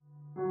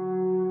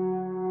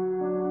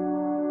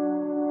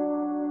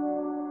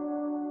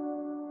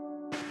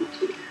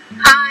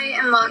Hi,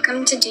 and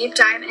welcome to Deep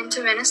Dive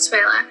into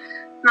Venezuela.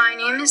 My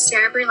name is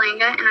Sarah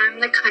Berlanga, and I'm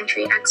the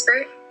country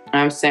expert.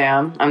 I'm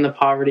Sam. I'm the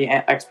poverty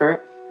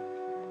expert.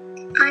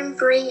 I'm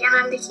Bree, and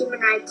I'm the human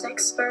rights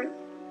expert.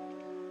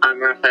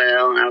 I'm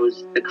Raphael, and I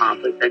was the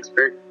conflict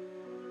expert.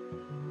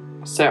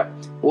 So,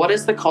 what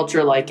is the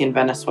culture like in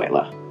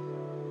Venezuela?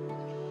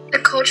 The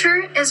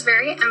culture is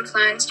very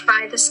influenced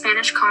by the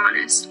Spanish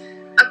colonists.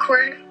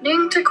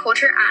 According to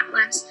Culture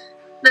Atlas,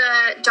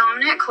 the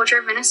dominant culture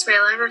of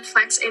Venezuela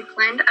reflects a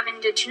blend of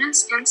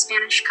indigenous and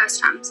Spanish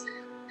customs.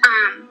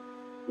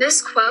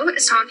 This quote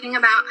is talking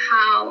about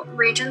how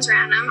regions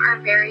around them are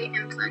very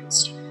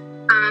influenced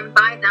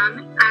by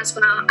them, as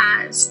well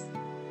as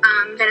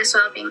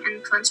Venezuela being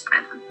influenced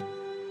by them.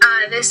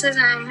 This is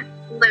in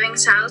living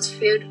styles,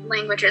 food,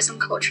 languages, and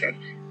culture.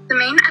 The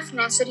main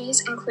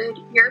ethnicities include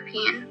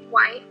European,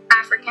 white,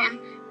 African,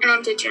 and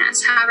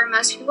indigenous. However,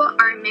 most people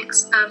are a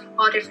mix of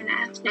all different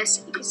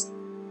ethnicities.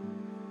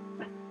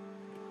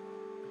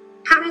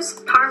 How does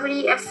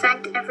poverty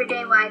affect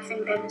everyday life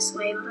in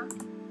Venezuela?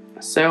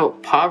 So,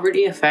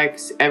 poverty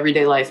affects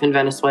everyday life in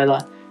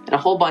Venezuela in a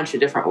whole bunch of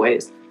different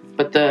ways,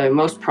 but the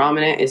most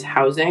prominent is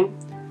housing.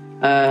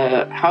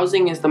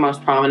 Housing is the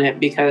most prominent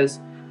because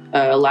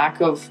a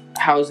lack of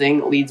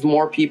housing leads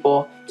more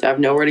people to have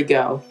nowhere to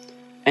go.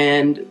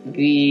 And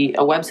a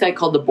website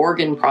called the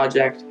Borgen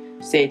Project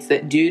states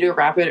that due to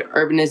rapid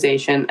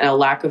urbanization and a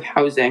lack of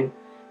housing,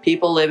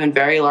 people live in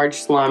very large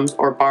slums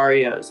or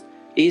barrios.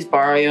 These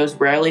barrios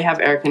rarely have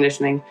air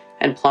conditioning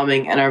and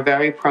plumbing and are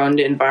very prone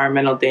to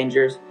environmental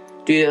dangers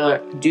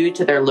due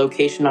to their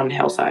location on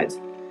hillsides.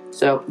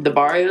 So the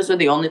barrios are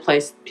the only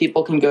place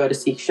people can go to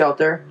seek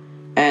shelter,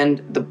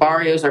 and the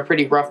barrios are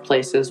pretty rough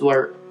places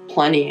where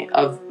plenty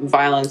of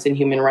violence and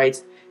human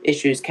rights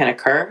issues can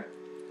occur.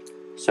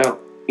 So,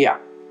 yeah.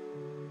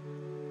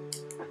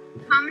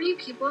 How many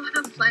people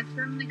have fled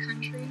from the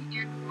country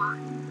and why?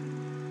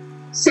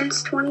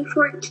 Since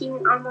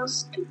 2014,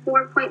 almost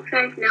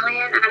 4.5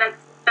 million out of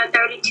the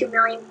 32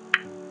 million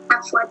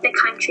have fled the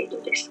country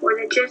due to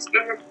shortages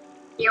and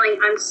feeling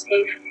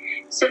unsafe.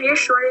 Severe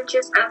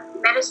shortages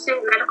of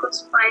medicine, medical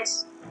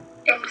supplies,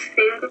 and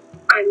food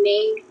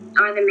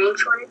are the main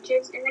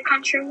shortages in the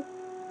country.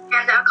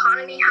 And the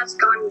economy has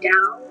gone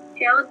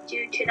downhill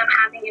due to them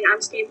having an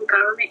unstable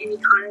government and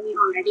economy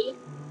already.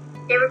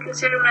 They were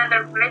considered one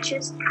of the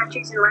richest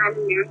countries in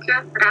Latin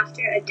America, but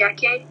after a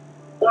decade,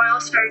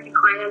 oil started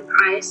declining in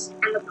price,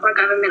 and the poor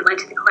government led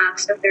to the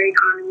collapse of their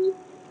economy.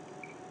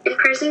 In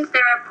prisons,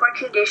 there are poor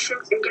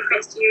conditions and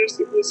different serious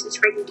abuses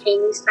for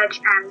detainees, such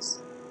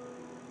as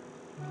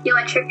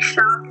electric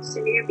shock,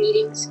 severe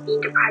beatings, being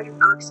deprived of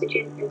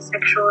oxygen, and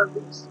sexual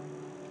abuse.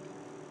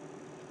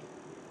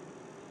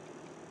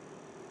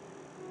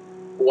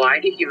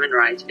 Why do human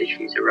rights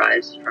issues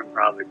arise from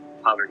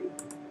poverty?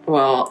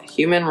 Well,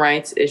 human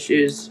rights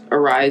issues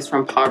arise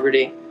from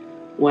poverty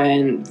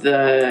when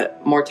the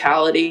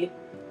mortality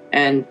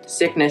and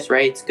sickness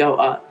rates go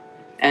up,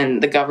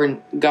 and the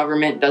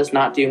government does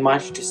not do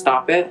much to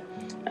stop it.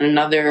 And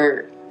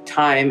another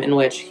time in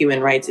which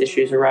human rights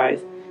issues arise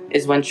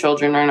is when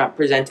children are not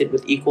presented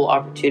with equal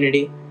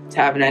opportunity to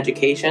have an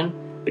education,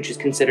 which is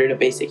considered a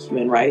basic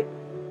human right.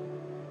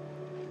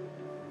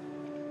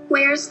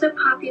 Where's the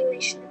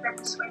population of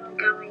Venezuela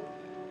going?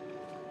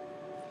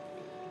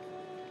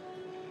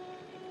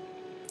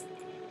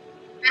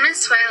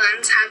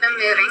 Venezuelans have been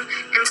moving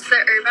into the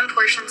urban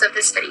portions of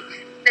the city.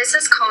 This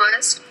has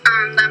caused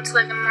them to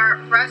live in more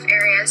rough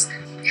areas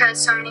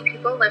because so many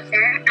people live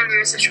there and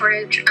there's a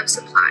shortage of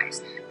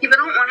supplies. People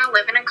don't want to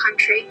live in a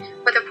country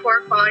with a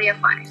poor quality of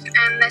life,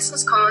 and this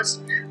has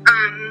caused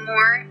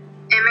more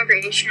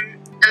immigration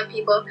of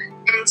people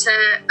into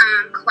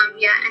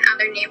Colombia and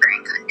other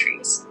neighboring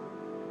countries.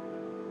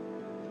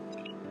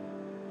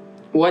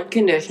 What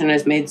condition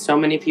has made so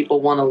many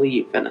people want to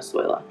leave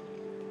Venezuela?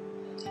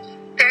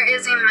 There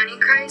is a money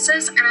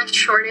crisis and a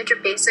shortage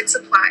of basic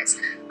supplies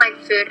like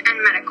food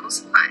and medical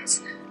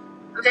supplies.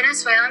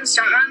 Venezuelans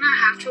don't want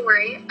to have to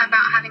worry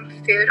about having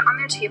food on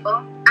their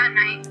table at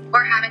night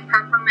or having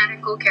proper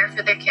medical care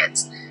for their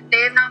kids.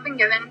 They have not been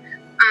given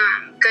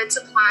good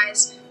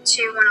supplies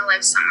to want to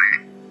live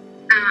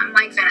somewhere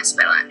like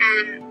Venezuela,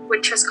 and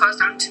which has caused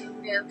them to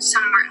move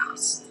somewhere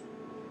else.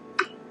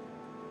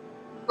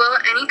 Will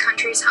any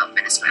countries help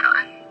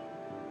Venezuela?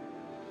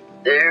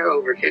 There are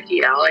over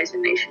 50 allies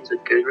and nations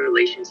with good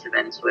relations to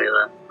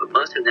Venezuela, but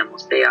most of them will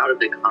stay out of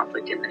the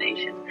conflict in the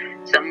nation.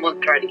 Some will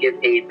try to give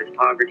aid with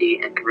poverty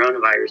and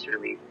coronavirus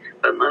relief,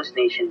 but most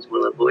nations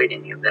will avoid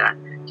any of that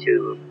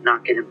to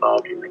not get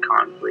involved in the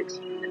conflicts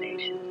in the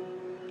nation.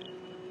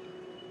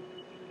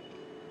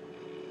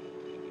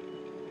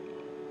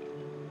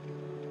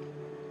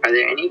 Are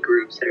there any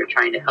groups that are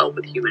trying to help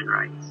with human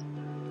rights?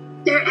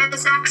 There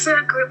is actually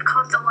a group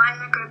called the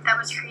Lima Group that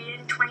was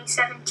created in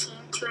 2017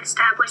 to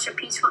establish a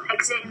peaceful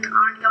exit in the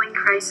ongoing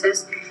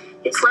crisis.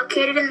 It's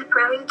located in the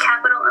Peruvian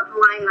capital of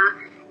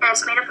Lima, and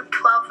it's made up of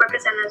 12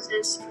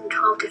 representatives from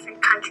 12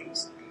 different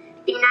countries.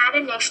 The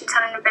United Nations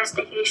had an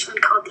investigation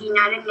called the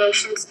United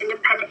Nations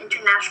Independent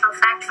International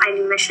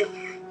Fact-Finding Mission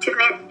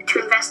to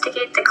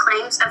investigate the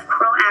claims of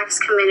cruel acts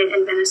committed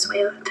in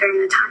Venezuela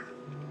during the time.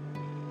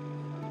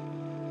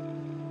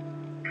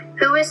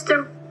 Who is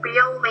the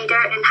real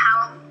leader and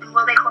how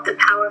will they hold the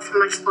power for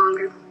much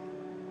longer?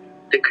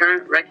 The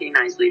current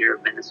recognized leader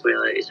of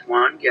Venezuela is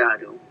Juan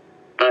Guaido,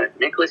 but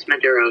Nicolas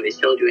Maduro is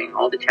still doing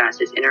all the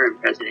tasks as interim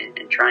president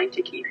and trying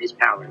to keep his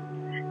power.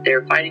 They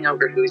are fighting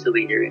over who's the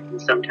leader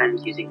and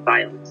sometimes using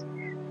violence.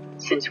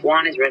 Since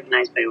Juan is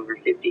recognized by over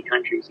 50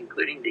 countries,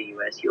 including the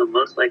US, he will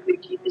most likely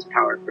keep his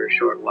power for a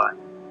short while.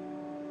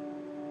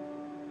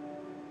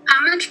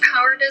 How much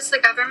power does the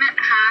government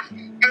have,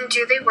 and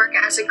do they work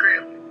as a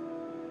group?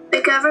 The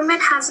government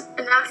has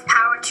enough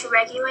power to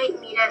regulate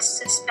media,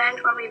 suspend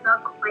or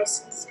revoke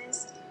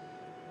licenses,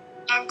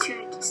 and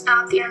to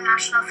stop the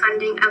international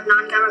funding of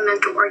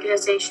non-governmental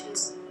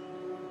organizations.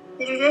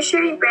 The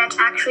judiciary branch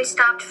actually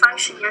stopped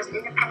functioning as an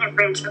independent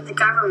branch of the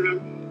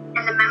government,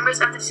 and the members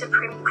of the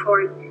Supreme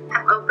Court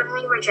have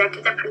openly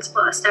rejected the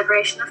principle of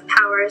separation of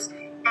powers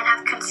and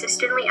have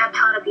consistently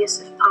upheld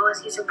abusive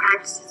policies and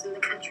practices in the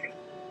country.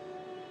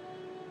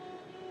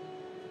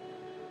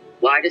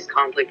 Why does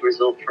conflict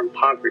result from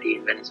poverty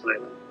in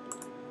Venezuela?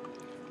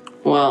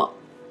 Well,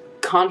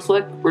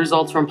 conflict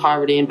results from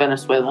poverty in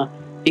Venezuela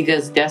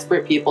because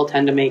desperate people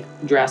tend to make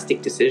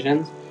drastic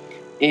decisions.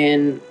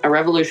 In a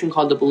revolution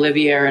called the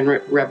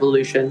Bolivarian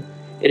Revolution,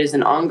 it is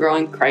an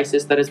ongoing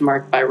crisis that is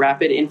marked by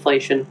rapid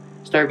inflation,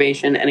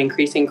 starvation, and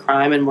increasing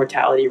crime and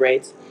mortality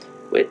rates,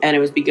 and it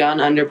was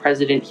begun under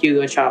President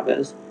Hugo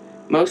Chavez.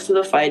 Most of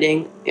the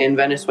fighting in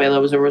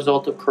Venezuela was a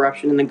result of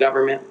corruption in the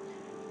government,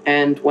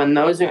 and when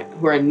those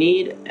who are in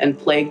need and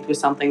plagued with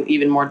something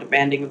even more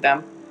demanding of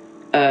them,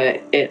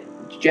 it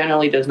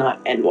generally does not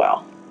end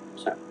well.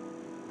 So,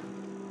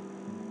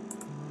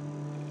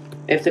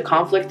 if the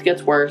conflict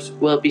gets worse,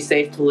 will it be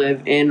safe to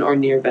live in or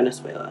near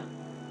Venezuela?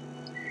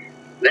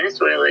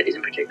 Venezuela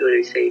isn't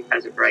particularly safe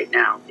as of right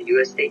now. The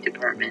U.S. State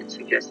Department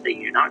suggests that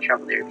you do not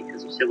travel there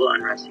because of civil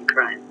unrest and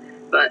crime.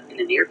 But in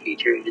the near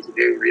future, it is a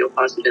very real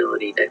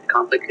possibility that the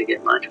conflict could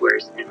get much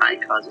worse and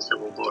might cause a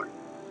civil war.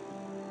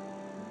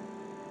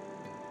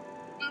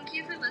 Thank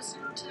you for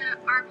listening to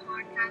our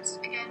podcast.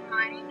 Again,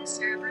 my name is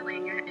Sarah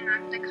Berlanga, and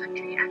I'm the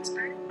country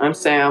expert. I'm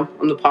Sam.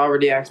 I'm the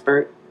poverty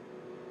expert.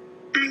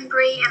 I'm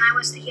Bree, and I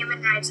was the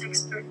human rights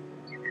expert.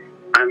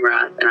 I'm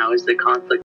Rath, and I was the conflict